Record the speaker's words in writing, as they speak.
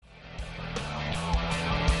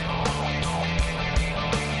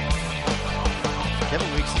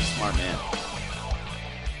man.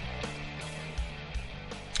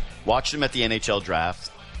 Watched him at the NHL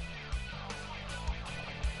draft.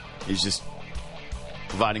 He's just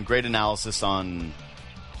providing great analysis on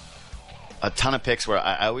a ton of picks where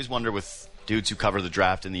I always wonder with dudes who cover the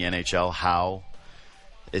draft in the NHL how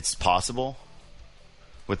it's possible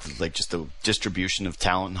with like just the distribution of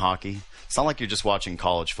talent in hockey. It's not like you're just watching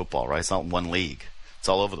college football, right? It's not one league. It's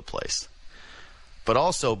all over the place. But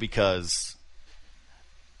also because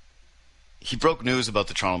he broke news about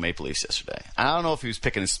the Toronto Maple Leafs yesterday. I don't know if he was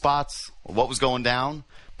picking his spots or what was going down,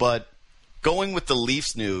 but going with the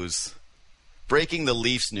Leafs news, breaking the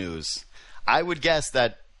Leafs news, I would guess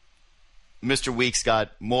that Mr. Weeks got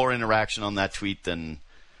more interaction on that tweet than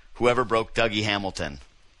whoever broke Dougie Hamilton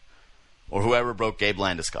or whoever broke Gabe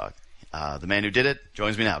Landeskog. The man who did it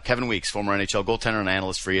joins me now. Kevin Weeks, former NHL goaltender and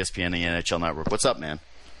analyst for ESPN and the NHL Network. What's up, man?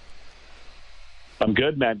 I'm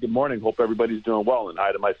good, man. Good morning. Hope everybody's doing well. And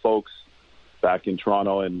hi to my folks back in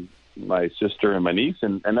Toronto and my sister and my niece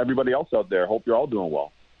and everybody else out there. Hope you're all doing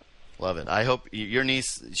well. Love it. I hope your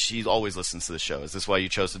niece, she always listens to the show. Is this why you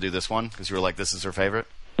chose to do this one? Because you were like, this is her favorite?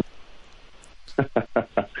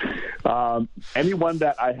 Anyone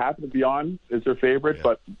that I happen to be on is her favorite, yeah.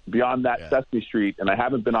 But beyond that, Sesame Street, and I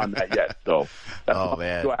haven't been on that yet. So that's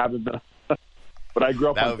man. I haven't been. But I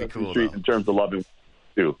grew up on Sesame Street in terms of loving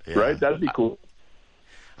too, right? That'd be cool.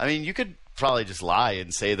 I mean, you could probably just lie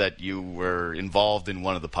and say that you were involved in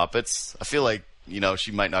one of the puppets. I feel like,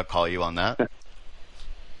 she might not call you on that.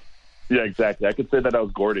 Yeah, exactly. I could say that I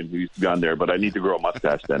was Gordon, who used to be on there, but I need to grow a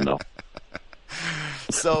mustache then, though.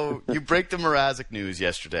 So you break the Mrazek news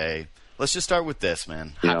yesterday. Let's just start with this,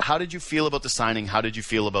 man. Yeah. How did you feel about the signing? How did you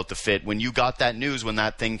feel about the fit? When you got that news, when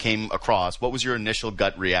that thing came across, what was your initial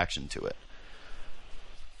gut reaction to it?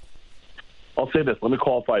 I'll say this. Let me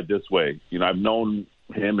qualify it this way. I've known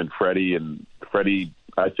him and Freddie,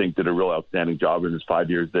 I think, did a real outstanding job in his 5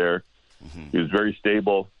 years there. Mm-hmm. He was very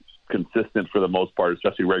stable, consistent for the most part,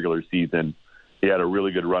 especially regular season. He had a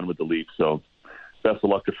really good run with the Leafs, so best of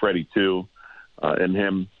luck to Freddie, too, and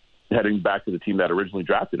him heading back to the team that originally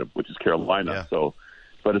drafted him, which is Carolina. Yeah. So,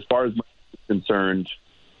 but as far as I'm concerned,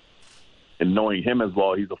 and knowing him as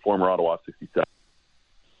well, he's a former Ottawa 67,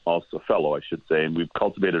 also a fellow, I should say, and we've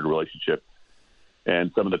cultivated a relationship.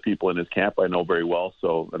 And some of the people in his camp I know very well.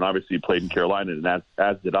 So, and obviously he played in Carolina, and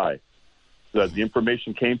as did I. So as the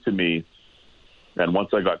information came to me, and once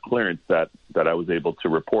I got clearance that I was able to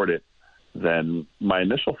report it, then my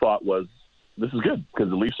initial thought was, this is good, because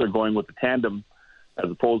the Leafs are going with the tandem as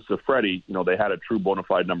opposed to Freddie. They had a true bona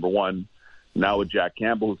fide number one. Now with Jack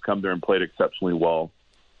Campbell, who's come there and played exceptionally well,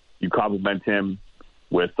 you complement him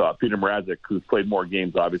with Peter Mrazek, who's played more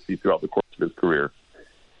games, obviously, throughout the course of his career.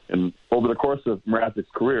 And over the course of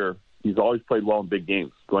Mrazek's career, he's always played well in big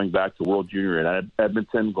games, going back to World Junior in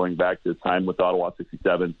Edmonton, going back to his time with Ottawa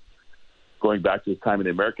 67, going back to his time in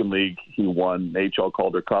the American League. He won the HL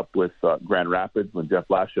Calder Cup with Grand Rapids when Jeff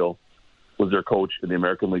Blashill was their coach in the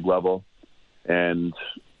American League level. And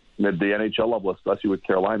at the NHL level, especially with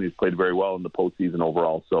Carolina, he's played very well in the postseason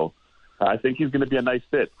overall. So I think he's going to be a nice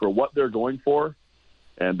fit for what they're going for,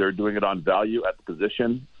 and they're doing it on value at the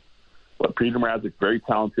position. But Peter Mrazek, very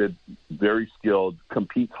talented, very skilled,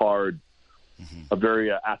 competes hard, a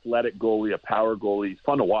very athletic goalie, a power goalie. He's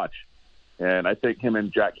fun to watch. And I think him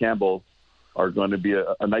and Jack Campbell are going to be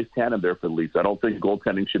a nice tandem there for the Leafs. I don't think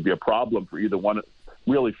goaltending should be a problem for either one,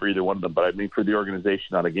 really for either one of them, but I mean for the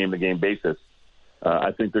organization on a game-to-game basis.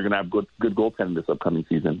 I think they're going to have good goaltending this upcoming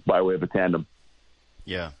season by way of a tandem.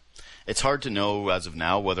 Yeah. It's hard to know as of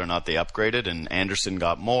now whether or not they upgraded, and Anderson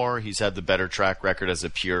got more. He's had the better track record as a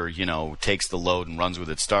pure, takes the load and runs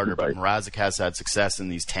with it starter. Right. But Mrazek has had success in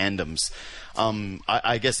these tandems.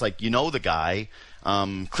 I guess, the guy.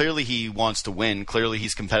 Clearly he wants to win. Clearly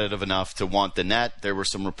he's competitive enough to want the net. There were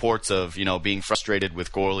some reports of, being frustrated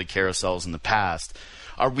with goalie carousels in the past.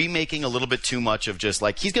 Are we making a little bit too much of just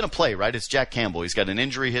he's going to play, right? It's Jack Campbell. He's got an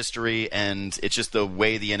injury history, and it's just the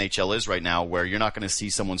way the NHL is right now where you're not going to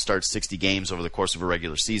see someone start 60 games over the course of a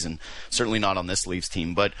regular season. Certainly not on this Leafs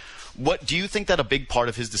team. But what do you think that a big part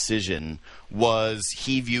of his decision was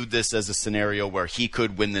he viewed this as a scenario where he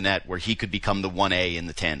could win the net, where he could become the 1A in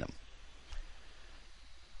the tandem?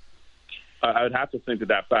 I would have to think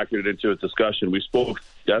that factored into his discussion. We spoke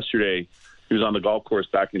yesterday. He was on the golf course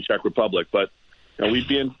back in Czech Republic, but we've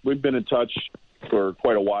been in touch for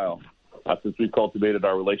quite a while since we cultivated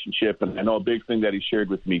our relationship. And I know a big thing that he shared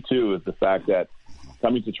with me, too, is the fact that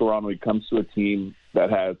coming to Toronto, he comes to a team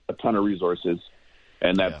that has a ton of resources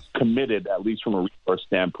and that's committed, at least from a resource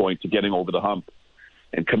standpoint, to getting over the hump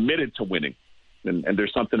and committed to winning. And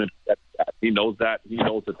there's something that he knows that. He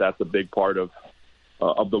knows that that's a big part of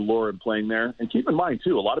of the lure in playing there. And keep in mind,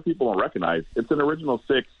 too, a lot of people don't recognize it's an original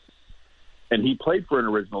six, and he played for an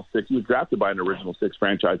original six. He was drafted by an original six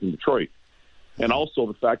franchise in Detroit. And also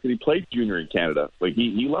the fact that he played junior in Canada. Like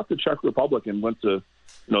he left the Czech Republic and went to,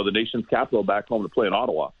 the nation's capital back home to play in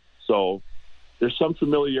Ottawa. So there's some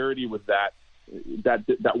familiarity with that.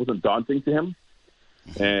 That wasn't daunting to him.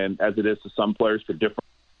 And as it is to some players for different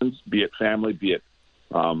reasons, be it family, be it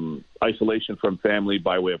isolation from family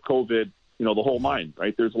by way of COVID, the whole nine,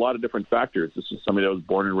 right? There's a lot of different factors. This is somebody that was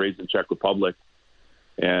born and raised in Czech Republic.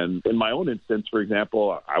 And in my own instance, for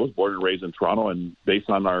example, I was born and raised in Toronto, and based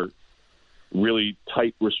on our really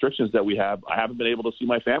tight restrictions that we have, I haven't been able to see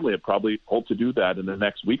my family. I probably hope to do that in the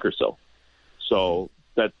next week or so. So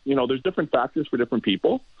that, there's different factors for different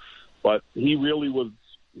people, but he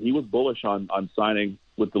was bullish on signing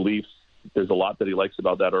with the Leafs. There's a lot that he likes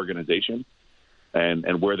about that organization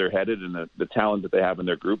and where they're headed and the talent that they have in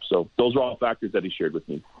their group. So those are all factors that he shared with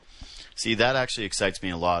me. See, that actually excites me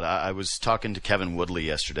a lot. I was talking to Kevin Woodley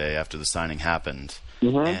yesterday after the signing happened,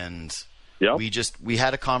 and yep. We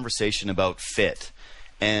had a conversation about fit,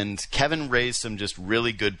 and Kevin raised some just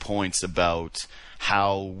really good points about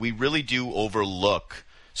how we really do overlook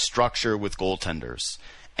structure with goaltenders.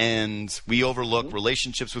 And we overlook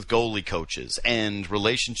relationships with goalie coaches and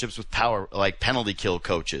relationships with penalty kill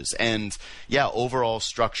coaches and, overall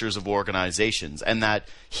structures of organizations. And that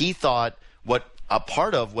he thought a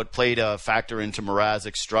part of what played a factor into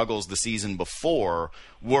Mrazek's struggles the season before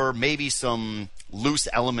were maybe some loose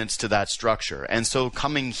elements to that structure. And so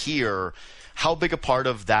coming here, how big a part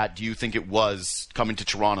of that do you think it was coming to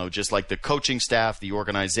Toronto? Just like the coaching staff, the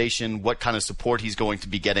organization, what kind of support he's going to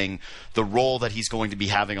be getting, the role that he's going to be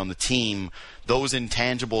having on the team, those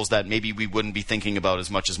intangibles that maybe we wouldn't be thinking about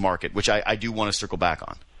as much as market, which I do want to circle back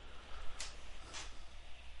on.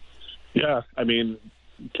 Yeah, I mean,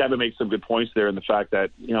 Kevin makes some good points there in the fact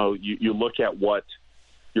that, you look at what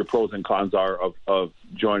your pros and cons are of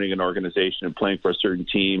joining an organization and playing for a certain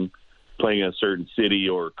team, playing in a certain city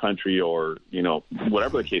or country or,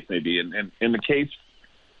 whatever the case may be. And in the case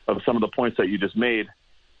of some of the points that you just made,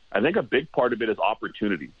 I think a big part of it is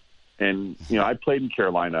opportunity. And, I played in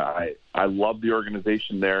Carolina. I love the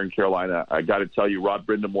organization there in Carolina. I got to tell you, Rod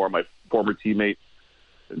Brindamore, my former teammate,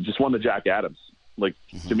 just won the Jack Adams.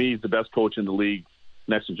 To me, he's the best coach in the league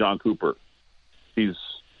next to John Cooper. He's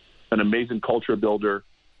an amazing culture builder.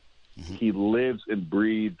 He lives and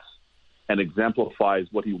breathes and exemplifies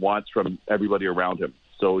what he wants from everybody around him.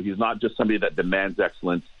 So he's not just somebody that demands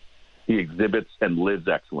excellence. He exhibits and lives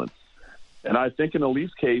excellence. And I think in the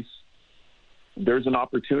Leafs case, there's an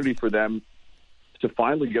opportunity for them to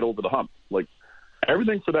finally get over the hump.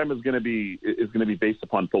 Everything for them is going to be based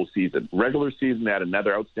upon postseason. Regular season, they had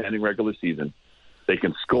another outstanding regular season. They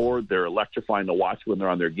can score. They're electrifying to watch when they're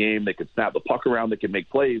on their game. They can snap the puck around. They can make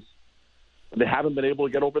plays. They haven't been able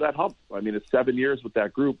to get over that hump. I mean, it's 7 years with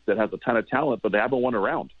that group that has a ton of talent, but they haven't won a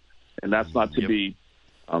round. And that's not to be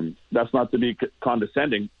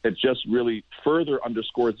condescending. It just really further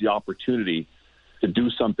underscores the opportunity to do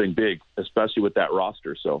something big, especially with that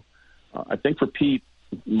roster. So I think for Pete,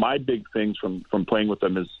 my big things from playing with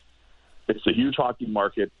them is it's a huge hockey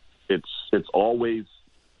market. It's always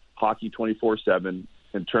hockey 24/7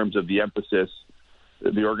 in terms of the emphasis.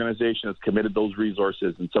 The organization has committed those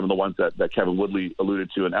resources, and some of the ones that Kevin Woodley alluded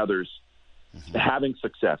to and others, having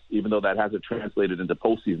success, even though that hasn't translated into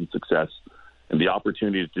postseason success. And the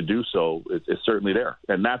opportunity to do so is certainly there.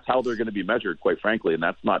 And that's how they're going to be measured, quite frankly. And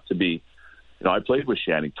that's not to be, I played with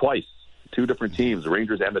Shannon twice, 2 different teams, the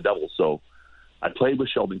Rangers and the Devils. So I played with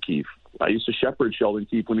Sheldon Keefe. I used to shepherd Sheldon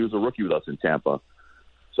Keefe when he was a rookie with us in Tampa.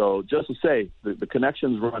 So just to say, the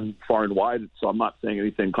connections run far and wide, so I'm not saying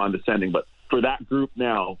anything condescending, but for that group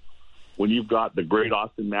now, when you've got the great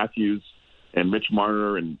Austin Matthews and Mitch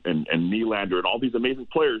Marner and Nylander and all these amazing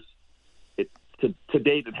players, to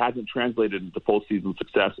date it hasn't translated into postseason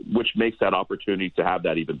success, which makes that opportunity to have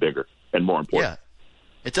that even bigger and more important.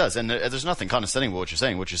 Yeah, it does, and there's nothing condescending about what you're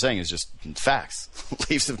saying. What you're saying is just facts.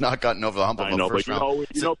 Leafs have not gotten over the hump of the first round.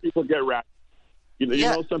 People get rash.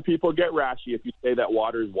 Some people get rashy if you say that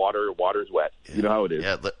water is water, water's wet. You know how it is.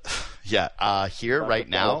 Here right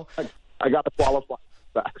now, I got to qualify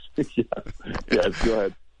facts. Yes, go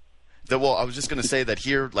ahead. Well, I was just going to say that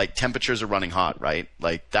here, temperatures are running hot, right?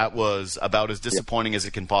 That was about as disappointing as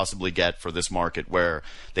it can possibly get for this market, where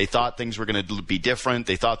they thought things were going to be different.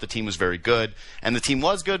 They thought the team was very good, and the team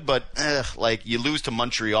was good, but you lose to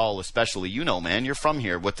Montreal, especially. Man, you're from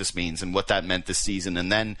here, what this means and what that meant this season,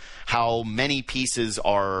 and then how many pieces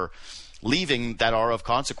are leaving that are of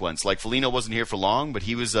consequence. Like Foligno wasn't here for long, but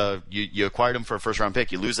he was you acquired him for a first-round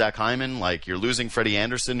pick. You lose Zach Hyman, like you're losing Freddie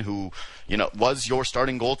Anderson, who was your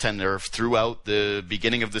starting goaltender throughout the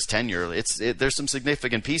beginning of this tenure. There's some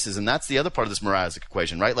significant pieces, and that's the other part of this Mrazek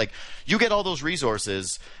equation, right? Like you get all those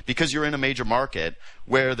resources because you're in a major market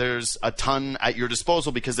where there's a ton at your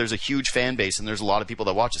disposal because there's a huge fan base and there's a lot of people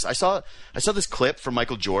that watch this. I saw this clip from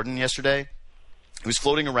Michael Jordan yesterday. He was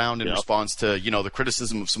floating around in response to, the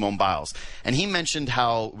criticism of Simone Biles. And he mentioned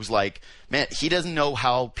how it was like, man, he doesn't know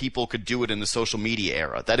how people could do it in the social media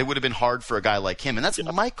era, that it would have been hard for a guy like him. And that's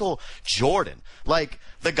Michael Jordan. Like,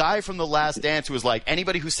 the guy from The Last Dance who was like,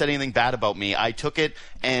 anybody who said anything bad about me, I took it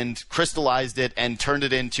and crystallized it and turned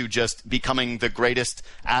it into just becoming the greatest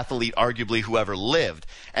athlete, arguably, who ever lived.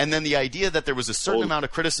 And then the idea that there was a certain amount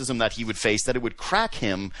of criticism that he would face, that it would crack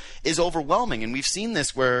him, is overwhelming. And we've seen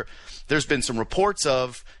this where there's been some reports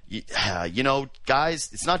of, guys,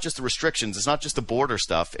 it's not just the restrictions, it's not just the border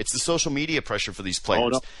stuff, it's the social media pressure for these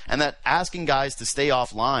players. And that asking guys to stay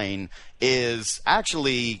offline is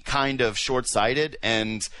actually kind of short-sighted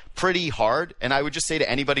and pretty hard. And I would just say to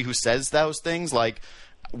anybody who says those things, like,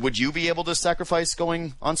 would you be able to sacrifice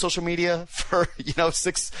going on social media for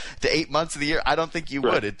 6 to 8 months of the year? I don't think you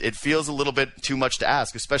would. It feels a little bit too much to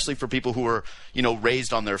ask, especially for people who are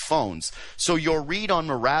raised on their phones. So your read on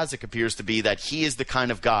Mrazek appears to be that he is the kind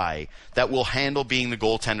of guy that will handle being the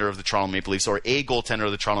goaltender of the Toronto Maple Leafs, or a goaltender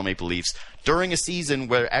of the Toronto Maple Leafs, during a season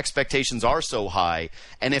where expectations are so high.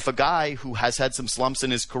 And if a guy who has had some slumps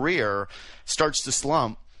in his career starts to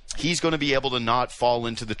slump, he's going to be able to not fall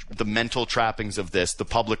into the mental trappings of this, the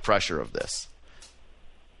public pressure of this.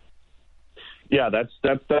 Yeah,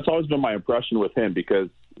 that's always been my impression with him, because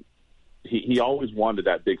he always wanted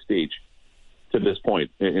that big stage to this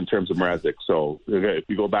point in terms of Mrazek. So if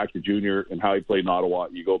you go back to junior and how he played in Ottawa,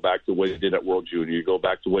 you go back to what he did at World Junior, you go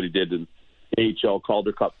back to what he did in AHL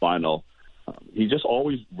Calder Cup final. He just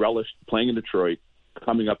always relished playing in Detroit,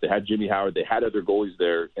 coming up. They had Jimmy Howard, they had other goalies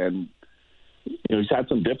there, and he's had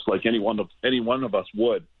some dips like any one of us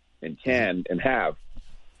would and can and have,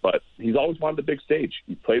 but he's always wanted the big stage.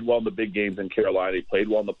 He played well in the big games in Carolina. He played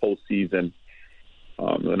well in the postseason.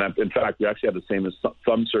 And in fact, we actually had the same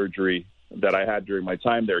thumb surgery that I had during my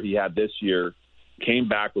time there. He had this year, came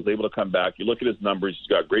back, was able to come back. You look at his numbers; he's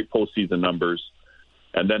got great postseason numbers.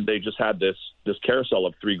 And then they just had this carousel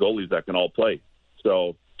of 3 goalies that can all play.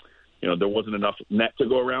 So, there wasn't enough net to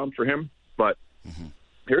go around for him, but. Mm-hmm.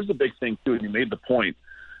 Here's the big thing, too, and you made the point,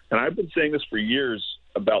 and I've been saying this for years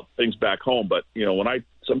about things back home, but,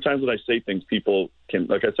 sometimes when I say things, people can,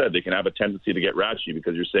 like I said, they can have a tendency to get ratchy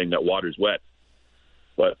because you're saying that water's wet.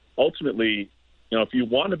 But ultimately, if you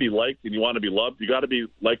want to be liked and you want to be loved, you got to be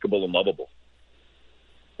likable and lovable.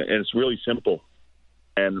 And it's really simple.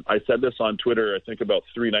 And I said this on Twitter, I think about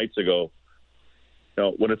 3 nights ago.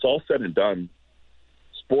 When it's all said and done,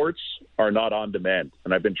 sports are not on demand,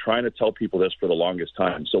 and I've been trying to tell people this for the longest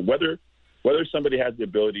time. So whether somebody has the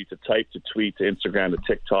ability to type, to tweet, to Instagram, to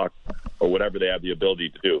TikTok, or whatever they have the ability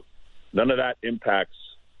to do, none of that impacts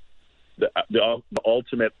the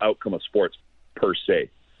ultimate outcome of sports per se,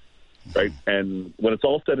 right? And when it's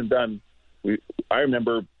all said and done, I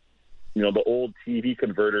remember, the old TV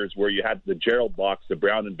converters where you had the Gerald box, the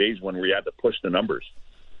brown and beige one, where you had to push the numbers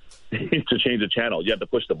to change the channel. You had to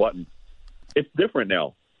push the button. It's different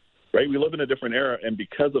now, right? We live in a different era, and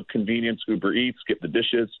because of convenience, Uber Eats, Skip the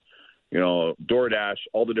Dishes, DoorDash,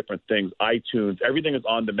 all the different things, iTunes, everything is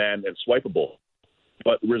on demand and swipeable.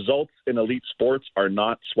 But results in elite sports are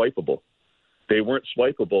not swipeable. They weren't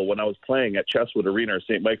swipeable when I was playing at Chesswood Arena or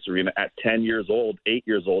St. Mike's Arena at 10 years old, 8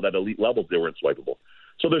 years old, at elite levels. They weren't swipeable.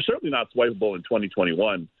 So they're certainly not swipeable in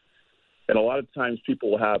 2021. And a lot of times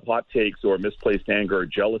people will have hot takes or misplaced anger or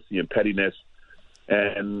jealousy and pettiness,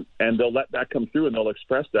 and they'll let that come through, and they'll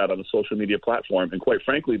express that on a social media platform. And quite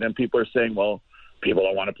frankly, then people are saying, well, people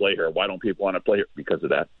don't want to play here. Why don't people want to play here? Because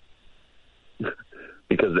of that.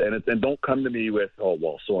 And don't come to me with, oh,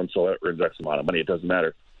 well, so-and-so earns X amount of money. It doesn't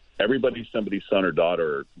matter. Everybody's somebody's son or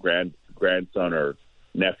daughter or grandson or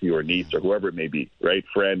nephew or niece or whoever it may be, right?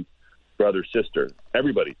 Friend, brother, sister,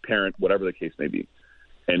 everybody, parent, whatever the case may be.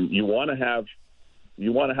 And you want to have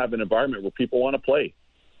an environment where people want to play.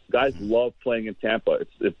 Guys love playing in Tampa.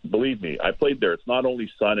 Believe me, I played there. It's not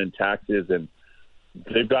only sun and taxes, and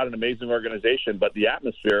they've got an amazing organization, but the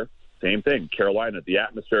atmosphere, same thing. Carolina, the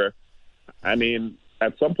atmosphere. I mean,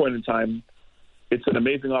 at some point in time, it's an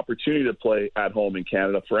amazing opportunity to play at home in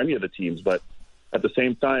Canada for any of the teams. But at the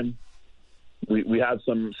same time, we have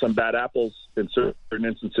some bad apples in certain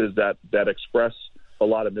instances that express a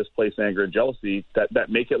lot of misplaced anger and jealousy that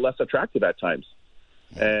make it less attractive at times.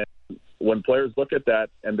 And when players look at that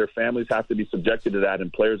and their families have to be subjected to that,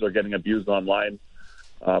 and players are getting abused online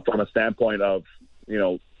from a standpoint of,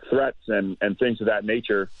 threats and things of that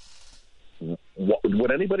nature,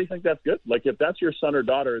 would anybody think that's good? Like, if that's your son or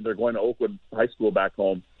daughter and they're going to Oakwood High School back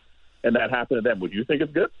home and that happened to them, would you think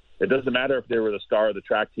it's good? It doesn't matter if they were the star of the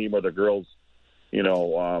track team or the girls,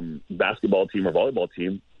 basketball team or volleyball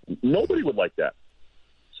team. Nobody would like that.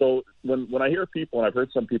 So when I hear people, and I've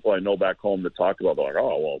heard some people I know back home that talk about, they're like,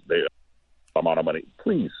 oh, well, they amount of money.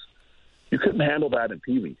 Please, you couldn't handle that in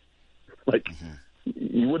Pee Wee. Like,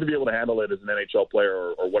 you wouldn't be able to handle it as an NHL player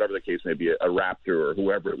or whatever the case may be, a Raptor or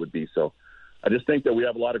whoever it would be. So I just think that we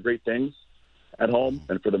have a lot of great things at home,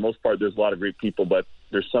 and for the most part, there's a lot of great people, but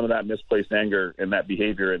there's some of that misplaced anger and that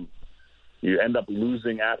behavior, and you end up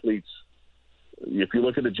losing athletes. If you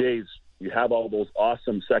look at the Jays, you have all those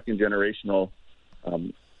awesome second-generational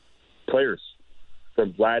players,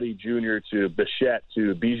 from Vladdy Jr. to Bichette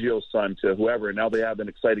to Biggio's son to whoever, and now they have an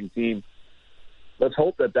exciting team. Let's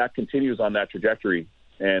hope that continues on that trajectory,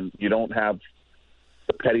 and you don't have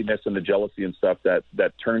the pettiness and the jealousy and stuff that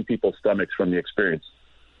turn people's stomachs from the experience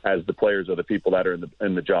as the players or the people that are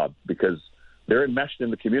in the job, because they're enmeshed in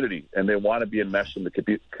the community and they want to be enmeshed in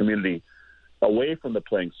the community away from the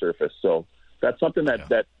playing surface. So that's something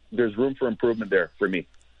that there's room for improvement there for me,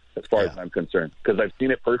 as far as I'm concerned, because I've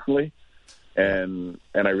seen it personally, and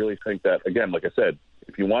I really think that, again, like I said,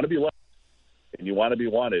 if you want to be loved and you want to be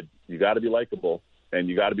wanted, you got to be likable and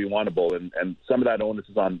you got to be wantable, and some of that onus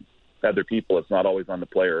is on other people. It's not always on the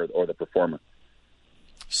player or the performer.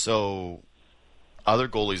 So other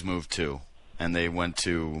goalies moved too, and they went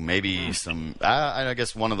to maybe some I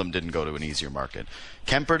guess one of them didn't go to an easier market.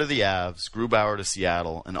 Kemper to the Avs, Grubauer to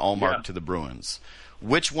Seattle, and Allmark to the Bruins.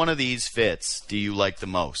 Which one of these fits do you like the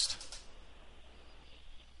most?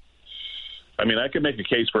 I mean, I could make a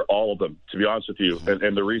case for all of them, to be honest with you.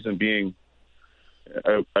 And the reason being,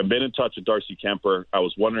 I've been in touch with Darcy Kemper. I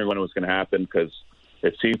was wondering when it was going to happen, because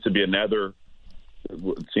it seems to be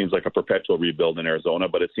it seems like a perpetual rebuild in Arizona,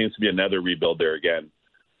 but it seems to be another rebuild there again.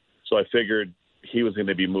 So I figured he was going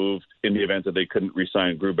to be moved in the event that they couldn't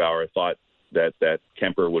re-sign Grubauer. I thought that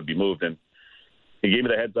Kemper would be moved, and he gave me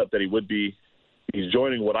the heads up that he would be. He's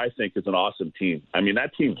joining what I think is an awesome team. I mean,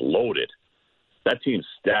 that team's loaded. That team's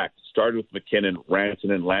stacked. Started with McKinnon,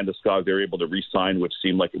 Rantanen, Landeskog. They were able to re-sign, which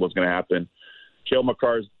seemed like it was going to happen. Cale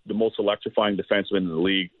Makar's the most electrifying defenseman in the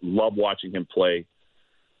league. Love watching him play.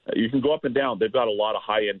 You can go up and down. They've got a lot of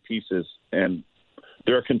high-end pieces, and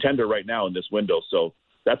they're a contender right now in this window. So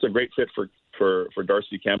that's a great fit for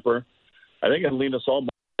Darcy Kemper. I think in Linus Ullmark,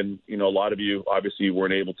 and a lot of you obviously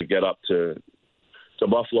weren't able to get up to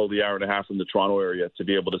Buffalo, the hour and a half from the Toronto area, to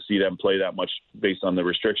be able to see them play that much based on the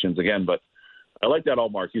restrictions again. But I like that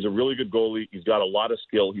Ullmark. He's a really good goalie. He's got a lot of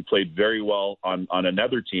skill. He played very well on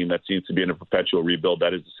another team that seems to be in a perpetual rebuild,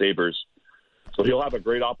 that is the Sabres. So he'll have a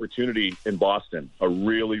great opportunity in Boston, a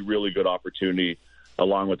really, really good opportunity,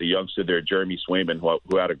 along with the youngster there, Jeremy Swayman,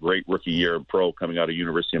 who had a great rookie year in pro coming out of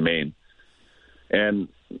University of Maine. And,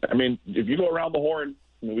 I mean, if you go around the horn,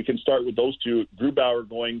 we can start with those two. Grubauer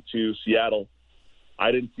going to Seattle,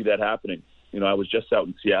 I didn't see that happening. I was just out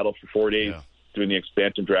in Seattle for 4 days doing the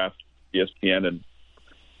expansion draft, ESPN,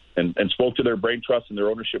 and spoke to their brain trust and their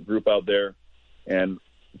ownership group out there. And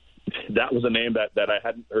that was a name that I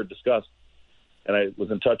hadn't heard discussed. And I was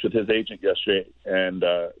in touch with his agent yesterday, and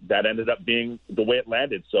that ended up being the way it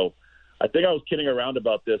landed. So I think I was kidding around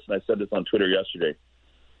about this, and I said this on Twitter yesterday.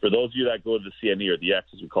 For those of you that go to the CNE, or the X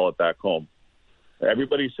as we call it back home,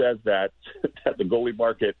 everybody says that the goalie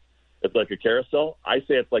market is like a carousel. I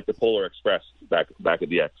say it's like the Polar Express back at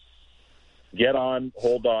the X. Get on,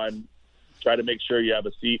 hold on, try to make sure you have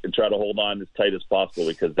a seat, and try to hold on as tight as possible,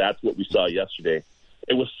 because that's what we saw yesterday.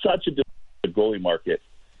 It was such a difficult goalie market.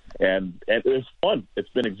 And it was fun. It's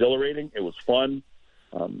been exhilarating. It was fun,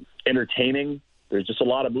 entertaining. There's just a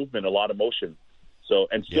lot of movement, a lot of motion. So,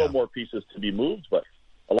 and still more pieces to be moved, but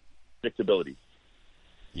a lot of predictability.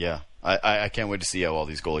 Yeah, I can't wait to see how all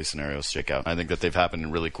these goalie scenarios shake out. I think that they've happened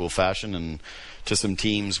in really cool fashion, and to some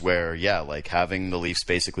teams where, like having the Leafs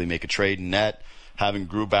basically make a trade in net, having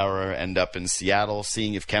Grubauer end up in Seattle,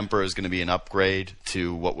 seeing if Kemper is going to be an upgrade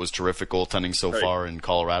to what was terrific goaltending so far in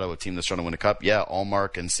Colorado, a team that's trying to win a cup.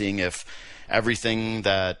 Allmark, and seeing if everything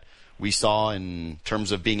that we saw in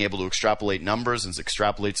terms of being able to extrapolate numbers and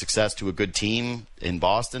extrapolate success to a good team in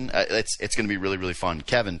Boston, it's going to be really, really fun.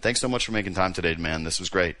 Kevin, thanks so much for making time today, man. This was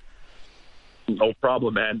great. No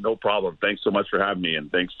problem, man. No problem. Thanks so much for having me,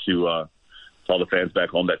 and thanks to all the fans back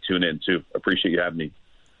home that tune in, too. Appreciate you having me.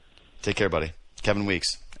 Take care, buddy. Kevin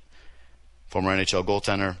Weeks, former NHL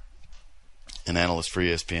goaltender and analyst for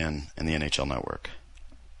ESPN and the NHL Network.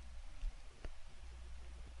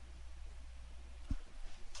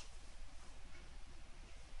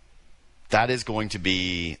 That is going to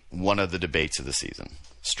be one of the debates of the season.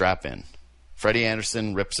 Strap in. Freddie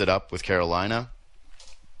Anderson rips it up with Carolina.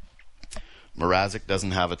 Mrazek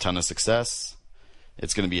doesn't have a ton of success.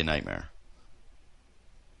 It's going to be a nightmare.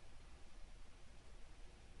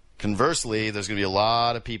 Conversely, there's going to be a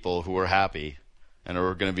lot of people who are happy and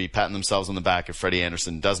are going to be patting themselves on the back if Freddie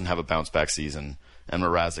Anderson doesn't have a bounce-back season and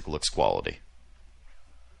Mrazek looks quality.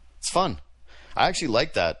 It's fun. I actually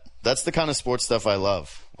like that. That's the kind of sports stuff I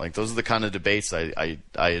love. Like, those are the kind of debates I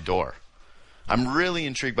adore. I'm really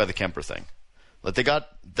intrigued by the Kemper thing. That they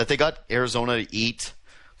got Arizona to eat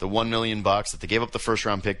the $1 million, that they gave up the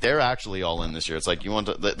first-round pick. They're actually all in this year. It's like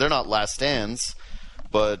they're not last stands,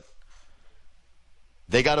 but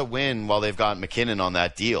they got to win while they've got McKinnon on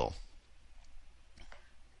that deal.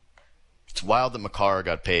 It's wild that Makar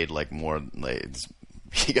got paid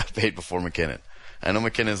he got paid before McKinnon. I know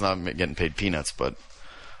McKinnon's not getting paid peanuts, but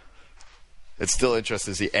it's still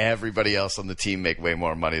interesting to see everybody else on the team make way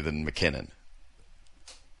more money than McKinnon.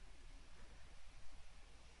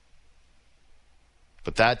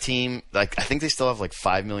 But that team, I think they still have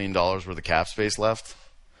 $5 million worth of cap space left.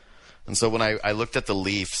 And so when I looked at the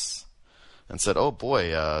Leafs and said, oh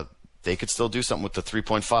boy, they could still do something with the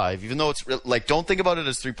 3.5, even though it's don't think about it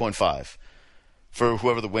as 3.5 for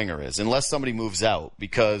whoever the winger is, unless somebody moves out,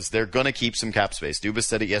 because they're going to keep some cap space. Dubas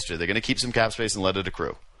said it yesterday. They're going to keep some cap space and let it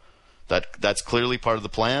accrue. That's clearly part of the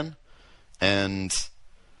plan, and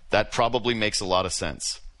that probably makes a lot of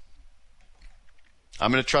sense.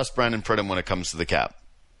 I'm going to trust Brandon Pridham when it comes to the cap.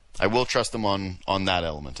 I will trust him on that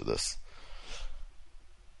element of this.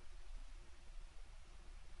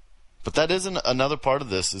 But that isn't another part of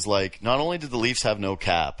this is not only did the Leafs have no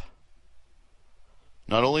cap,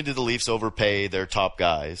 not only did the Leafs overpay their top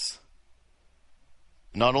guys,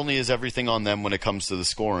 not only is everything on them when it comes to the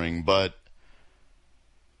scoring, but,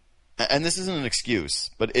 and this isn't an excuse,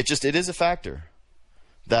 but it is a factor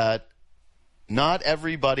that not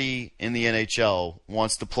everybody in the NHL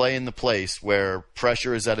wants to play in the place where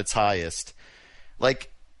pressure is at its highest.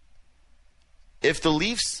 If the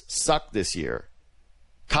Leafs suck this year,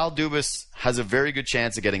 Kyle Dubas has a very good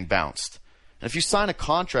chance of getting bounced. And if you sign a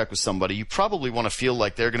contract with somebody, you probably want to feel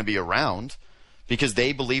like they're going to be around because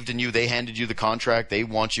they believed in you, they handed you the contract, they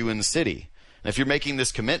want you in the city. And if you're making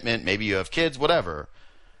this commitment, maybe you have kids, whatever,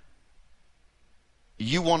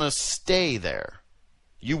 you want to stay there.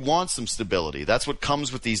 You want some stability. That's what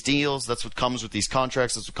comes with these deals. That's what comes with these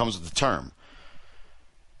contracts. That's what comes with the term.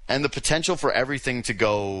 And the potential for everything to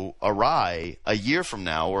go awry a year from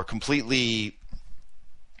now or completely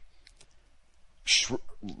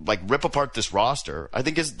rip apart this roster, I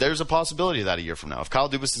think there's a possibility of that a year from now. If Kyle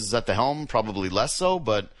Dubas is at the helm, probably less so,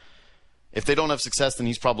 but if they don't have success, then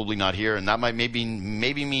he's probably not here, and that might maybe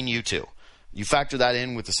mean you too. You factor that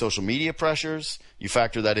in with the social media pressures, you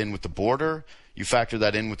factor that in with the border, you factor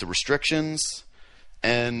that in with the restrictions,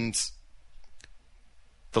 and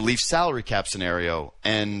the Leafs salary cap scenario,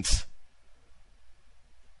 and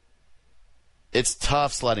it's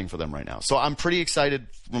tough sledding for them right now. So I'm pretty excited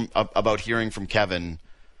about hearing from Kevin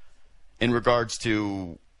in regards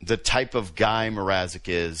to the type of guy Mrazek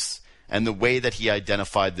is and the way that he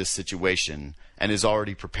identified this situation and is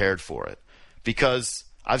already prepared for it. Because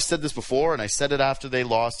I've said this before, and I said it after they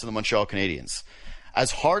lost to the Montreal Canadiens.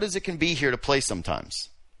 As hard as it can be here to play sometimes,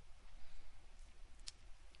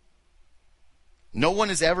 no one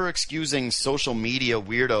is ever excusing social media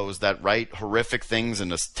weirdos that write horrific things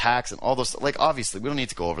and attacks and all those. Obviously, we don't need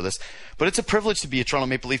to go over this, but it's a privilege to be a Toronto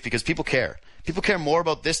Maple Leaf because people care. People care more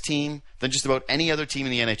about this team than just about any other team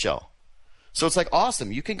in the NHL. So it's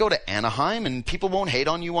awesome. You can go to Anaheim and people won't hate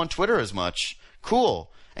on you on Twitter as much.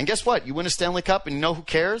 Cool. And guess what? You win a Stanley Cup and you know who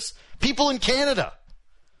cares? People in Canada.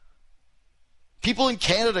 People in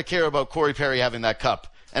Canada care about Corey Perry having that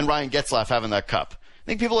cup and Ryan Getzlaf having that cup.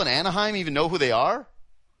 Think people in Anaheim even know who they are?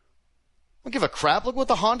 Don't give a crap. Look what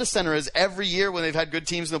the Honda Center is every year when they've had good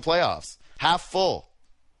teams in the playoffs. Half full.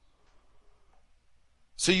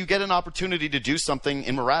 So you get an opportunity to do something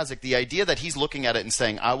in Mrazek. The idea that he's looking at it and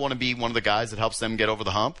saying, I want to be one of the guys that helps them get over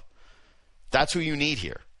the hump, that's who you need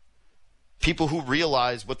here. People who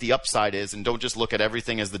realize what the upside is and don't just look at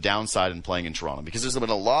everything as the downside in playing in Toronto. Because there's been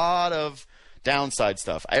a lot of downside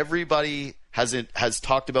stuff. Everybody has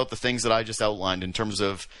talked about the things that I just outlined in terms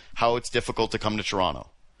of how it's difficult to come to Toronto.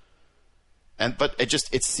 But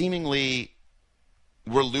it's seemingly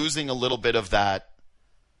we're losing a little bit of that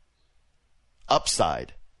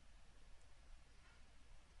upside,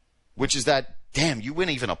 which is that, damn, you win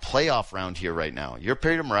even a playoff round here right now. You're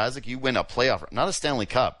Peter Mrazek, you win a playoff round, not a Stanley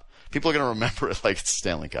Cup. People are going to remember it like it's a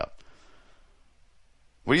Stanley Cup.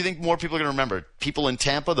 What do you think more people are going to remember? People in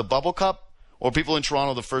Tampa, the Bubble Cup, Or people in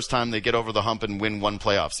Toronto the first time they get over the hump and win one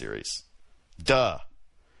playoff series. Duh.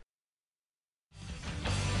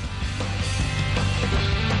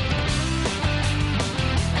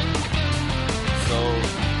 So,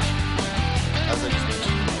 as I just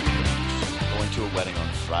mentioned, I'm going to a wedding on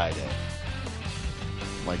Friday.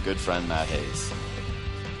 My good friend Matt Hayes.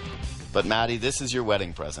 But Matty, this is your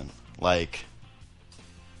wedding present. Like,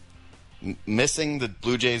 missing the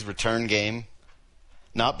Blue Jays return game,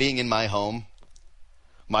 not being in my home,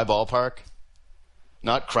 my ballpark,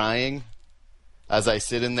 not crying as I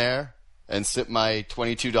sit in there and sip my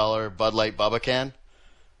 $22 Bud Light Bubba can.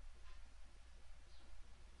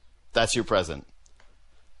 That's your present.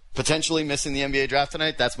 Potentially missing the NBA draft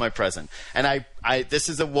tonight, that's my present. And I this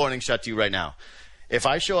is a warning shot to you right now. If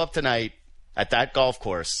I show up tonight at that golf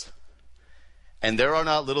course and there are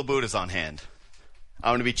not little Buddhas on hand,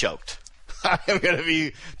 I'm going to be choked. I'm going to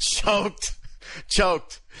be choked.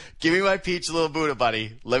 Give me my peach little Buddha,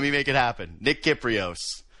 buddy. Let me make it happen. Nick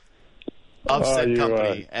Kypreos, Upset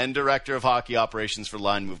Company, and Director of Hockey Operations for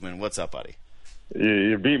Line Movement. What's up, buddy?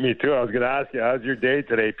 You beat me, too. I was going to ask you, how's your day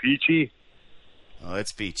today? Peachy? Oh,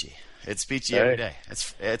 it's peachy. It's peachy every day.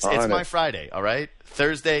 It's my Friday, all right?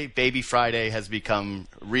 Thursday, Baby Friday, has become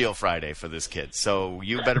real Friday for this kid. So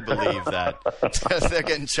you better believe that they're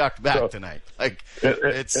getting chucked back tonight. Like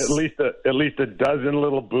it's at least a dozen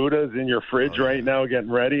little Buddhas in your fridge right now getting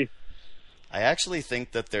ready. I actually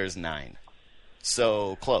think that there's 9.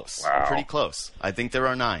 So close. Wow. Pretty close. I think there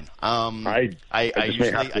are 9. I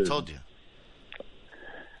told you.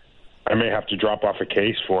 I may have to drop off a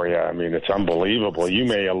case for you. I mean, it's unbelievable. You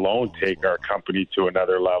may alone take our company to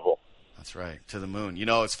another level. That's right, to the moon. You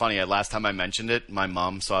know, it's funny. Last time I mentioned it, my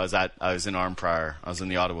mom saw I was in Arnprior. I was in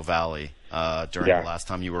the Ottawa Valley during the last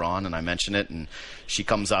time you were on, and I mentioned it, and she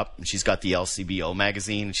comes up, and she's got the LCBO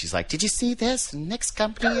magazine, and she's like, "Did you see this? Nick's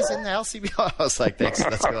company is in the LCBO." I was like, "Thanks,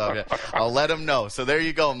 let's go." I'll let him know. So there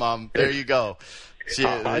you go, Mom. There you go.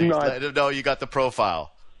 Let him know you got the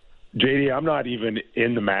profile. JD, I'm not even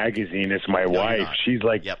in the magazine. It's my wife. She's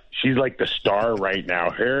like the star right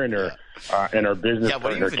now. Her and her and her business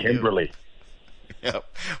partner Kimberly. Yep.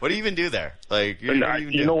 What do you even do there? Like, you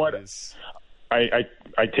know what? I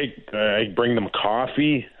bring them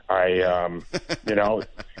coffee. It's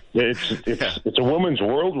a woman's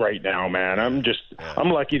world right now, man.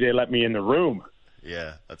 I'm lucky they let me in the room.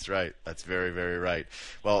 Yeah, that's right. That's very, very right.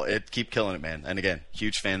 Well, keep killing it, man. And again,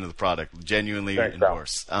 huge fan of the product. Genuinely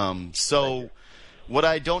endorse. What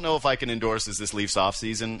I don't know if I can endorse is this Leafs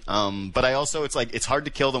offseason. But I also, it's hard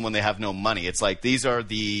to kill them when they have no money. It's like these are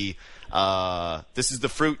this is the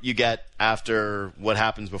fruit you get after what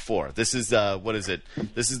happens before. This is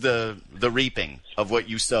This is the reaping of what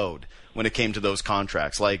you sowed when it came to those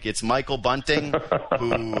contracts. Like, it's Michael Bunting,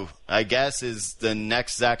 who I guess is the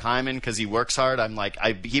next Zach Hyman because he works hard. I'm like,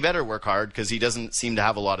 he better work hard because he doesn't seem to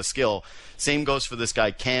have a lot of skill. Same goes for this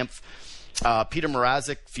guy, Kampf. Peter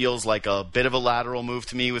Mrazek feels like a bit of a lateral move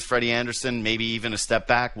to me with Freddie Anderson, maybe even a step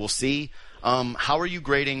back. We'll see. How are you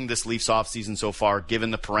grading this Leafs offseason so far,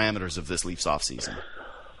 given the parameters of this Leafs offseason?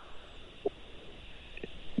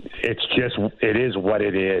 It is what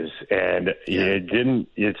it is, and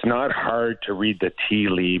it's not hard to read the tea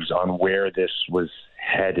leaves on where this was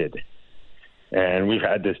headed. And we've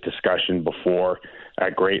had this discussion before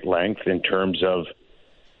at great length in terms of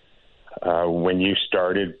when you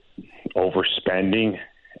started overspending,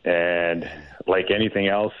 and like anything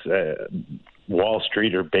else, Wall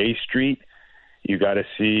Street or Bay Street, you got to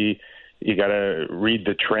read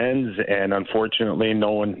the trends, and unfortunately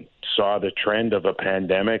no one saw the trend of a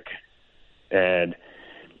pandemic, and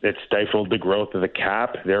it stifled the growth of the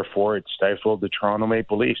cap. Therefore, it stifled the Toronto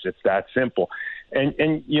Maple Leafs. It's that simple.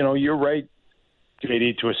 And you know, you're right,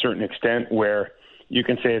 JD, to a certain extent, where you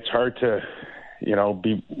can say it's hard to, you know,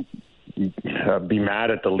 be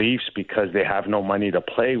mad at the Leafs because they have no money to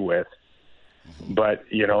play with. But,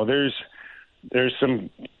 you know, there's some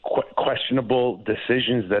questionable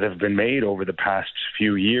decisions that have been made over the past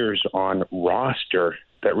few years on roster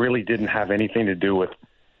that really didn't have anything to do with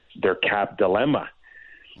their cap dilemma.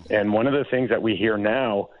 And one of the things that we hear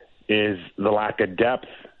now is the lack of depth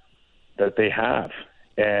that they have.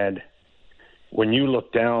 And when you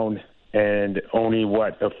look down, and only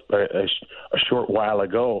a short while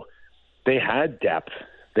ago, they had depth.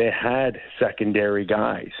 They had secondary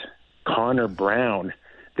guys. Connor Brown,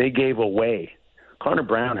 they gave away. Connor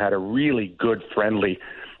Brown had a really good friendly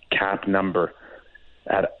cap number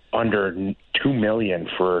at under $2 million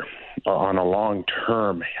on a long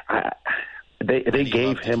term. They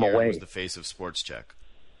gave him away. Was the face of Sports Check.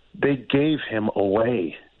 They gave him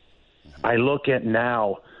away. I look at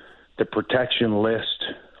now the protection list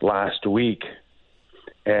last week.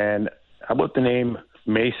 And how about the name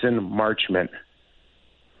Mason Marchment?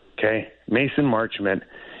 Okay, Mason Marchment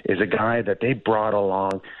is a guy that they brought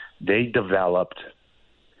along, they developed,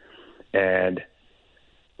 and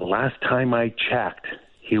last time I checked,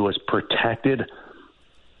 he was protected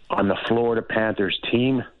on the Florida Panthers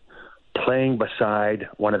team, playing beside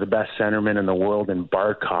one of the best centermen in the world in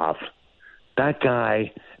Barkov. That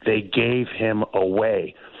guy, they gave him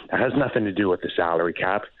away. It has nothing to do with the salary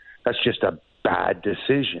cap. That's just a bad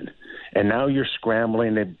decision. And now you're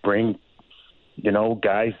scrambling to bring,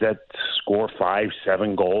 guys that score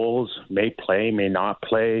 5-7 goals, may play, may not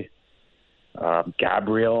play.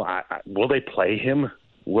 Gabriel, will they play him?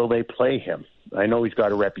 Will they play him? I know he's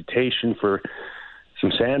got a reputation for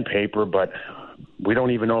some sandpaper, but we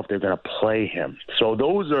don't even know if they're going to play him. So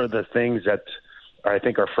those are the things that I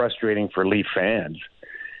think are frustrating for Leaf fans,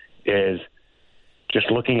 is just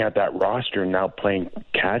looking at that roster now playing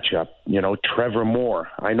catch-up. Trevor Moore,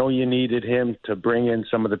 I know you needed him to bring in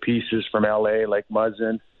some of the pieces from L.A. like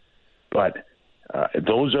Muzzin, but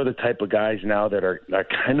those are the type of guys now that are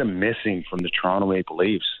kind of missing from the Toronto Maple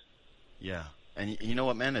Leafs. Yeah. And you know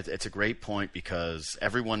what, man? It's a great point, because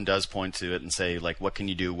everyone does point to it and say, like, what can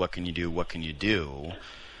you do? What can you do? What can you do?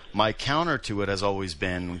 My counter to it has always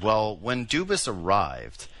been, well, when Dubas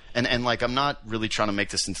arrived, and like, I'm not really trying to make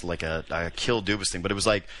this into like a kill Dubas thing, but it was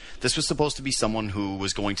like, this was supposed to be someone who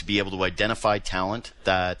was going to be able to identify talent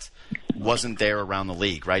that wasn't there around the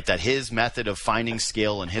league, right? That his method of finding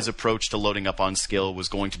skill and his approach to loading up on skill was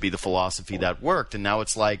going to be the philosophy that worked. And now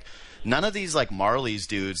it's like, none of these like Marlies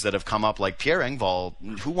dudes that have come up, like Pierre Engvall.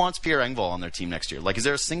 Who wants Pierre Engvall on their team next year? Like, is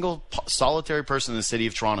there a single solitary person in the city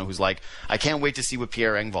of Toronto who's like, I can't wait to see what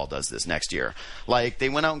Pierre Engvall does this next year? Like, they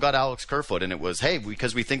went out and got Alex Kerfoot, and it was, hey,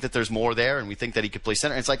 because we think that there's more there, and we think that he could play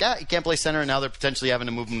center. And it's like, he can't play center, and now they're potentially having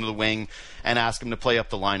to move him to the wing and ask him to play up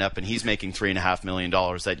the lineup, and he's making $3.5 million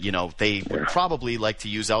that, they would probably like to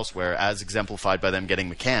use elsewhere, as exemplified by them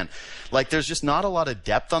getting McCann. Like, there's just not a lot of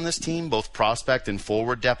depth on this team, both prospect and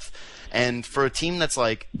forward depth. And for a team that's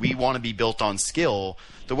like, we want to be built on skill,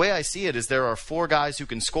 the way I see it is there are 4 guys who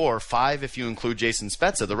can score, 5 if you include Jason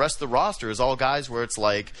Spezza. The rest of the roster is all guys where it's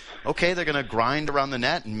like, okay, they're going to grind around the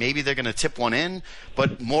net, and maybe they're going to tip one in,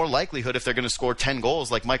 but more likelihood if they're going to score 10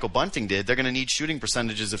 goals like Michael Bunting did, they're going to need shooting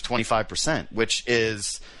percentages of 25%, which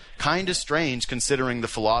is kind of strange considering the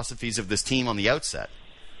philosophies of this team on the outset.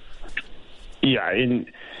 Yeah,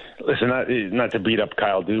 listen, not to beat up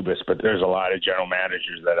Kyle Dubas, but there's a lot of general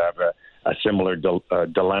managers that have a similar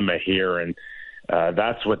dilemma here, and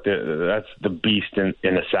that's the beast in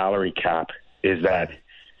the salary cap, is that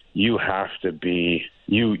you have to be,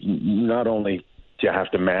 not only do you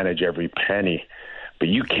have to manage every penny, but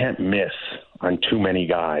you can't miss on too many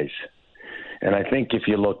guys. And I think if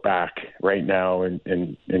you look back right now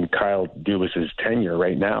in Kyle Dubas's tenure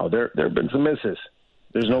right now, there have been some misses.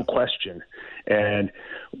 There's no question. And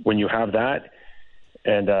when you have that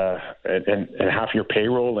and half your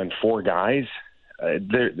payroll and 4 guys,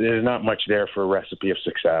 there's not much there for a recipe of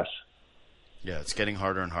success. Yeah, it's getting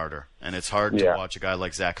harder and harder. And it's hard to watch a guy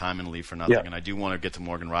like Zach Hyman leave for nothing. Yeah. And I do want to get to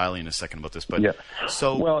Morgan Riley in a second about this. But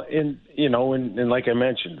well, and like I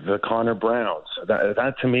mentioned, the Connor Browns,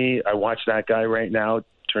 that to me, I watch that guy right now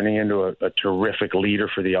turning into a terrific leader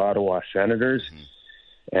for the Ottawa Senators. Mm-hmm.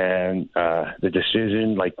 And the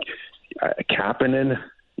decision, like Kapanen,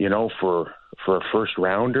 for a first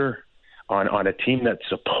rounder on a team that's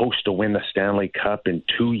supposed to win the Stanley Cup in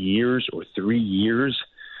 2 years or 3 years.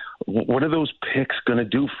 What are those picks going to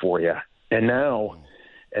do for you? And now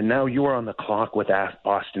you are on the clock with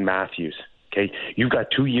Austin Matthews. Okay, you've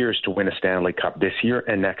got 2 years to win a Stanley Cup this year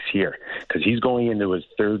and next year, because he's going into his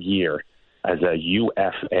 3rd year as a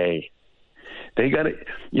UFA. They got to,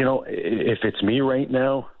 if it's me right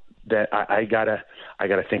now, that I gotta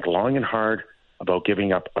think long and hard about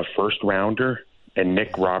giving up a first rounder and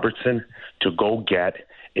Nick Robertson to go get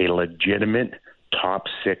a legitimate top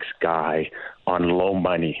 6 guy on low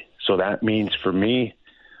money. So that means for me,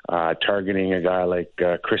 targeting a guy like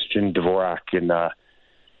Christian Dvorak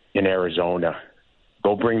in Arizona.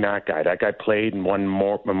 Go bring that guy. That guy played and won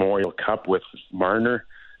Memorial Cup with Marner.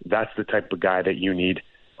 That's the type of guy that you need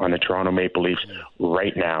on the Toronto Maple Leafs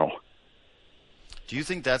right now. Do you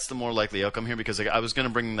think that's the more likely outcome here? Because I was going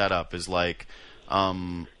to bring that up, is like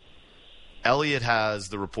Elliott has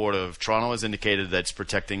the report of Toronto has indicated that it's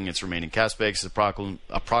protecting its remaining cap space,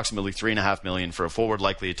 approximately $3.5 million for a forward,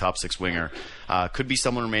 likely a top 6 winger. Could be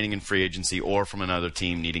someone remaining in free agency or from another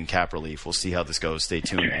team needing cap relief. We'll see how this goes. Stay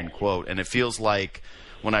tuned, end quote. And it feels like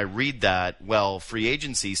when I read that, well, free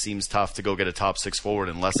agency seems tough to go get a top 6 forward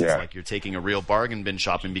unless it's like you're taking a real bargain bin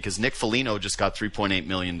shopping, because Nick Foligno just got $3.8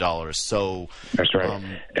 million. So that's right.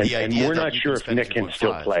 And we're not sure if Nick can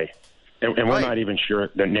still play. And we're not even sure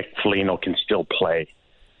that Nick Foligno can still play.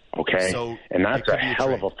 Okay? So and that's a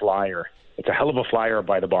hell of a flyer. It's a hell of a flyer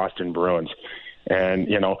by the Boston Bruins. And,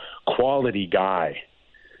 quality guy.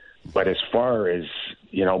 But as far as,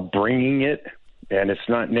 bringing it, and it's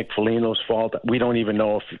not Nick Foligno's fault. We don't even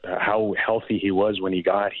know how healthy he was when he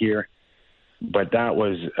got here. But that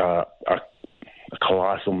was a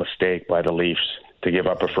colossal mistake by the Leafs to give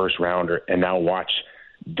up a first-rounder and now watch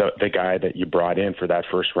the guy that you brought in for that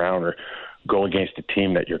first-rounder go against a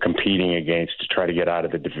team that you're competing against to try to get out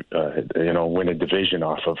of the, win a division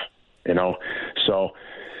off of, So,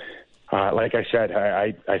 like I said,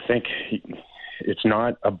 I think it's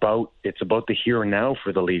about the here and now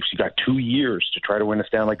for the Leafs. You got 2 years to try to win a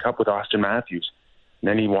Stanley Cup with Austin Matthews. And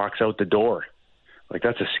then he walks out the door. Like,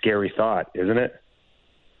 that's a scary thought, isn't it?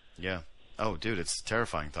 Yeah. Oh, dude, it's a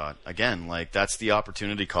terrifying thought. Again, that's the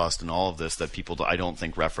opportunity cost in all of this that people, I don't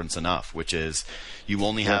think, reference enough, which is you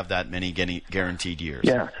only have that many guaranteed years.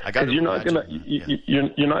 Yeah, because you're not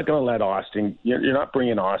gonna let Austin. You're not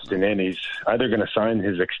bringing Austin in. He's either going to sign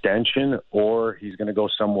his extension or he's going to go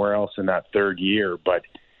somewhere else in that third year. But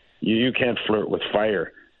you can't flirt with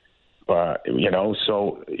fire.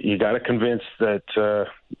 So you got to convince that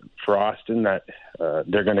for Austin that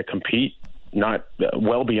they're going to compete, not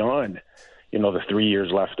well beyond. The 3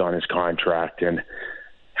 years left on his contract. And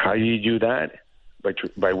how do you do that?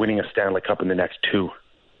 By winning a Stanley Cup in the next 2.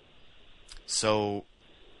 So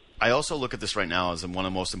I also look at this right now as one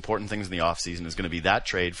of the most important things in the offseason is going to be that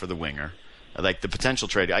trade for the winger, like the potential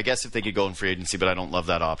trade. I guess if they could go in free agency, but I don't love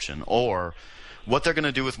that option. Or what they're going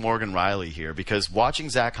to do with Morgan Rielly here, because watching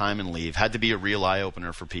Zach Hyman leave had to be a real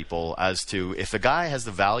eye-opener for people as to if a guy has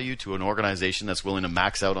the value to an organization that's willing to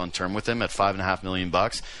max out on term with him at $5.5 million,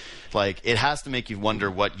 it has to make you wonder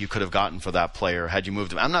what you could have gotten for that player had you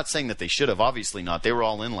moved him. I'm not saying that they should have, obviously not. They were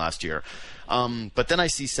all in last year. But then I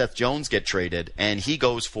see Seth Jones get traded, and he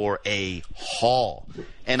goes for a haul.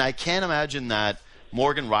 And I can't imagine that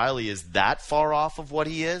Morgan Rielly is that far off of what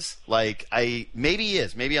he is. Maybe he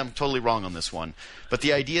is. Maybe I'm totally wrong on this one. But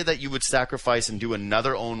the idea that you would sacrifice and do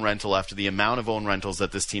another own rental after the amount of own rentals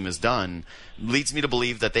that this team has done leads me to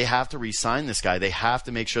believe that they have to re-sign this guy. They have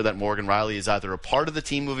to make sure that Morgan Rielly is either a part of the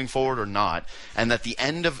team moving forward or not. And that the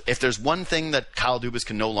end of, if there's one thing that Kyle Dubas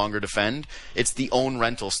can no longer defend, it's the own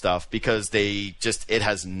rental stuff, because it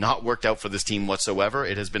has not worked out for this team whatsoever.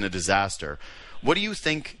 It has been a disaster. What do you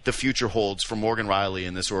think the future holds for Morgan Rielly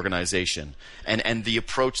in this organization and the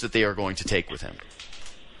approach that they are going to take with him?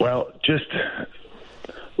 Well, just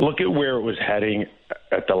look at where it was heading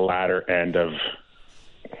at the latter end of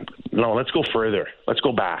 – no, let's go further. Let's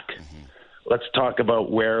go back. Mm-hmm. Let's talk about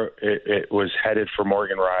where it was headed for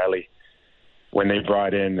Morgan Rielly when they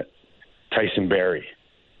brought in Tyson Barrie.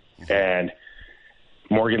 Mm-hmm. And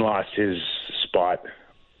Morgan lost his spot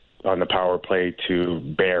on the power play to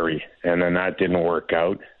Barrie, and then that didn't work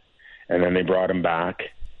out. And then they brought him back,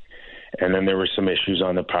 and then there were some issues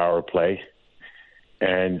on the power play.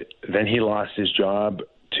 And then he lost his job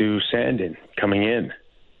to Sandin coming in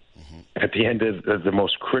at the end of the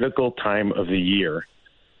most critical time of the year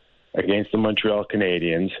against the Montreal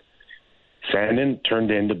Canadiens. Sandin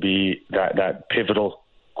turned in to be that pivotal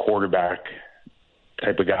quarterback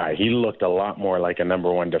type of guy. He looked a lot more like a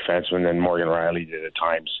number one defenseman than Morgan Rielly did at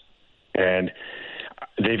times. And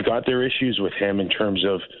they've got their issues with him in terms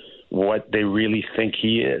of what they really think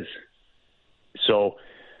he is. So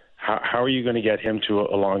how are you going to get him to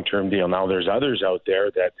a long-term deal? Now, there's others out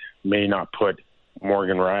there that may not put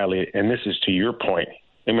Morgan Rielly, and this is to your point,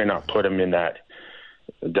 they may not put him in that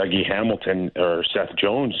Dougie Hamilton or Seth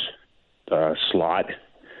Jones slot,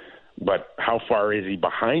 but how far is he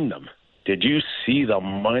behind them? Did you see the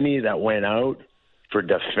money that went out for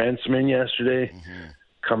defensemen yesterday? Mm-hmm.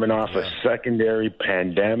 Coming off a secondary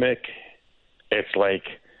pandemic? It's like,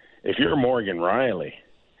 if you're Morgan Rielly,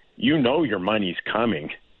 you know your money's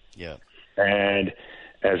coming. Yeah. And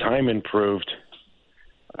as Hyman proved,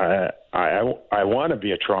 I want to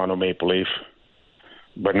be a Toronto Maple Leaf,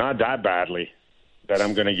 but not that badly that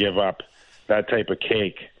I'm going to give up that type of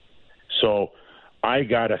cake. So I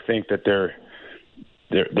got to think that they're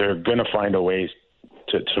going to find a way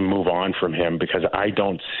to move on from him, because I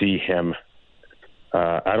don't see him.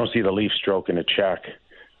 I don't see the Leafs stroking a check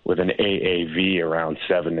with an AAV around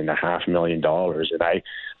 $7.5 million. And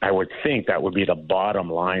I would think that would be the bottom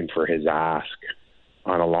line for his ask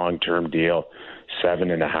on a long-term deal,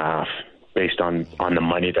 7.5 based on the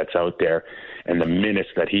money that's out there and the minutes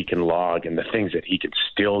that he can log and the things that he can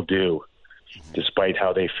still do, despite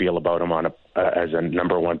how they feel about him as a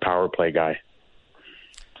number one power play guy.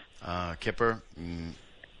 Kipper,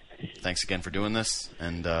 thanks again for doing this,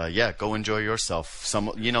 and go enjoy yourself.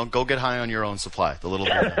 Go get high on your own supply. The little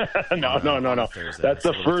bit. No. That's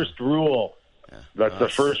the first rule. Yeah. That's the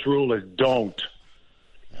first rule is don't.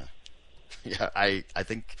 Yeah, I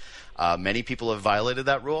think many people have violated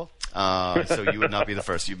that rule, so you would not be the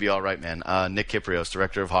first. You'd be all right, man. Nick Kypreos,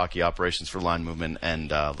 Director of Hockey Operations for Line Movement,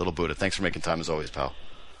 and Little Buddha. Thanks for making time as always, pal.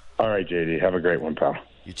 All right, JD. Have a great one, pal.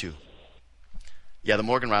 You too. Yeah, the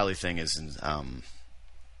Morgan Rielly thing is,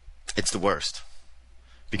 it's the worst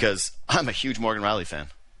because I'm a huge Morgan Rielly fan.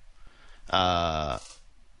 I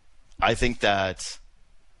think that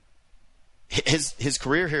his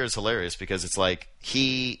career here is hilarious because it's like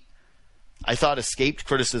I thought escaped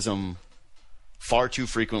criticism far too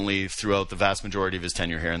frequently throughout the vast majority of his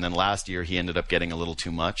tenure here, and then last year he ended up getting a little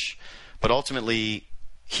too much. But ultimately,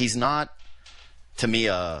 he's not, to me,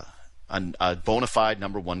 a bona fide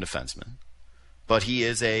number one defenseman. But he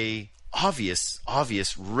is a obvious,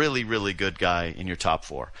 really, really good guy in your top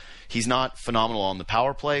four. He's not phenomenal on the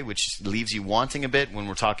power play, which leaves you wanting a bit when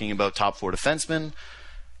we're talking about top four defensemen.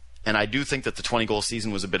 And I do think that the 20-goal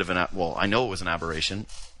season was a bit of I know it was an aberration.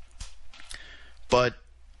 But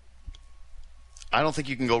I don't think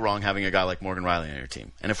you can go wrong having a guy like Morgan Rielly on your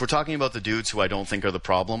team. And if we're talking about the dudes who I don't think are the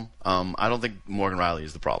problem, I don't think Morgan Rielly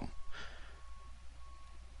is the problem.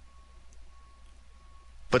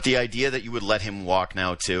 But the idea that you would let him walk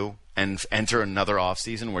now too and enter another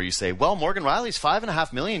offseason where you say, well, Morgan Rielly's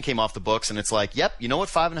 $5.5 million came off the books, and it's like, yep, you know what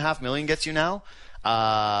 $5.5 million gets you now?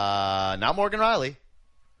 Not Morgan Rielly.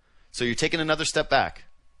 So you're taking another step back.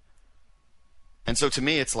 And so to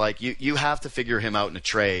me, it's like you have to figure him out in a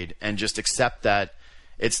trade and just accept that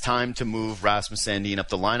it's time to move Rasmus Sandin up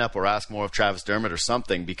the lineup or ask more of Travis Dermott or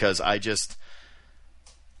something, because I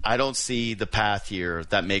don't see the path here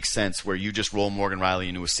that makes sense where you just roll Morgan Rielly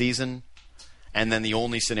into a season, and then the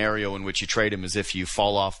only scenario in which you trade him is if you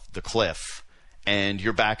fall off the cliff and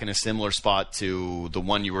you're back in a similar spot to the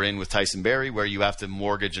one you were in with Tyson Barrie, where you have to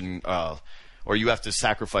mortgage or you have to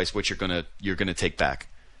sacrifice what you're gonna take back.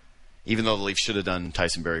 Even though the Leafs should have done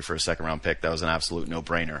Tyson Barrie for a second-round pick, that was an absolute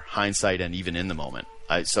no-brainer. Hindsight and even in the moment.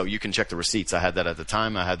 So you can check the receipts. I had that at the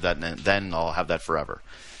time. I had that then. I'll have that forever.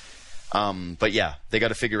 But yeah, they got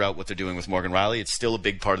to figure out what they're doing with Morgan Rielly. It's still a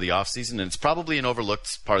big part of the offseason, and it's probably an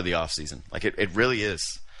overlooked part of the offseason. Like it really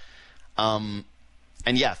is. And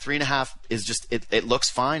yeah, 3.5 is just it looks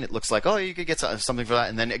fine. It looks like, oh, you could get something for that.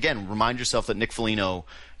 And then again, remind yourself that Nick Foligno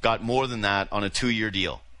got more than that on a 2-year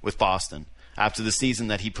deal with Boston after the season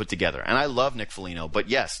that he put together. And I love Nick Foligno, but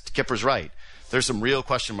yes, Kipper's right. There's some real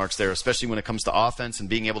question marks there, especially when it comes to offense and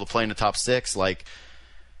being able to play in the top 6. Like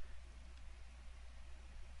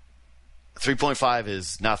 3.5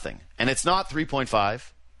 is nothing. And it's not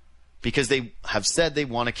 3.5 because they have said they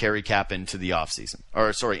want to carry cap into the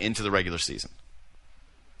into the regular season.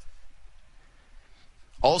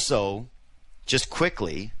 Also, just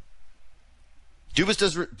quickly, Dubas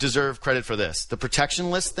does deserve credit for this. The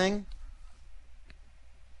protection list thing,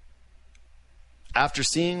 after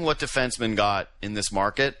seeing what defensemen got in this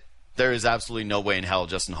market, there is absolutely no way in hell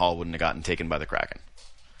Justin Hall wouldn't have gotten taken by the Kraken.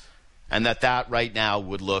 And that right now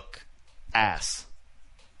would look ass.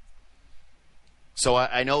 So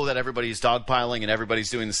I know that everybody's dogpiling and everybody's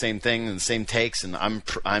doing the same thing and the same takes, and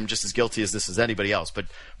I'm just as guilty as this as anybody else. But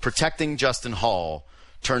protecting Justin Hall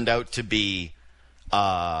turned out to be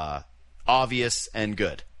obvious and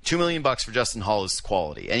good. $2 million for Justin Hall is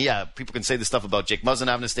quality. And yeah, people can say this stuff about Jake Muzzin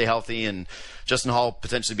having to stay healthy and Justin Hall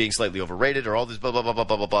potentially being slightly overrated or all this blah, blah, blah, blah,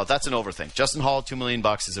 blah, blah, blah. That's an over thing. Justin Hall, $2 million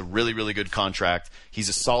is a really, really good contract. He's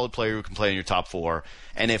a solid player who can play in your top 4.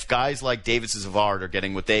 And if guys like David Savard are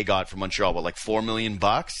getting what they got from Montreal, like $4 million?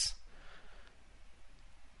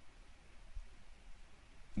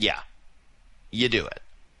 Yeah. You do it.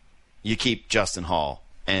 You keep Justin Hall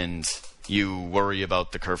and you worry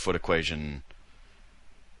about the Kerfoot equation.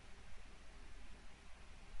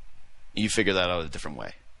 You figure that out a different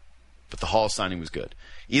way. But the Hall signing was good.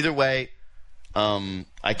 Either way,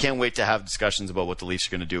 I can't wait to have discussions about what the Leafs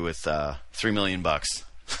are going to do with $3 million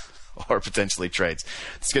or potentially trades.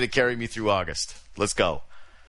 It's going to carry me through August. Let's go.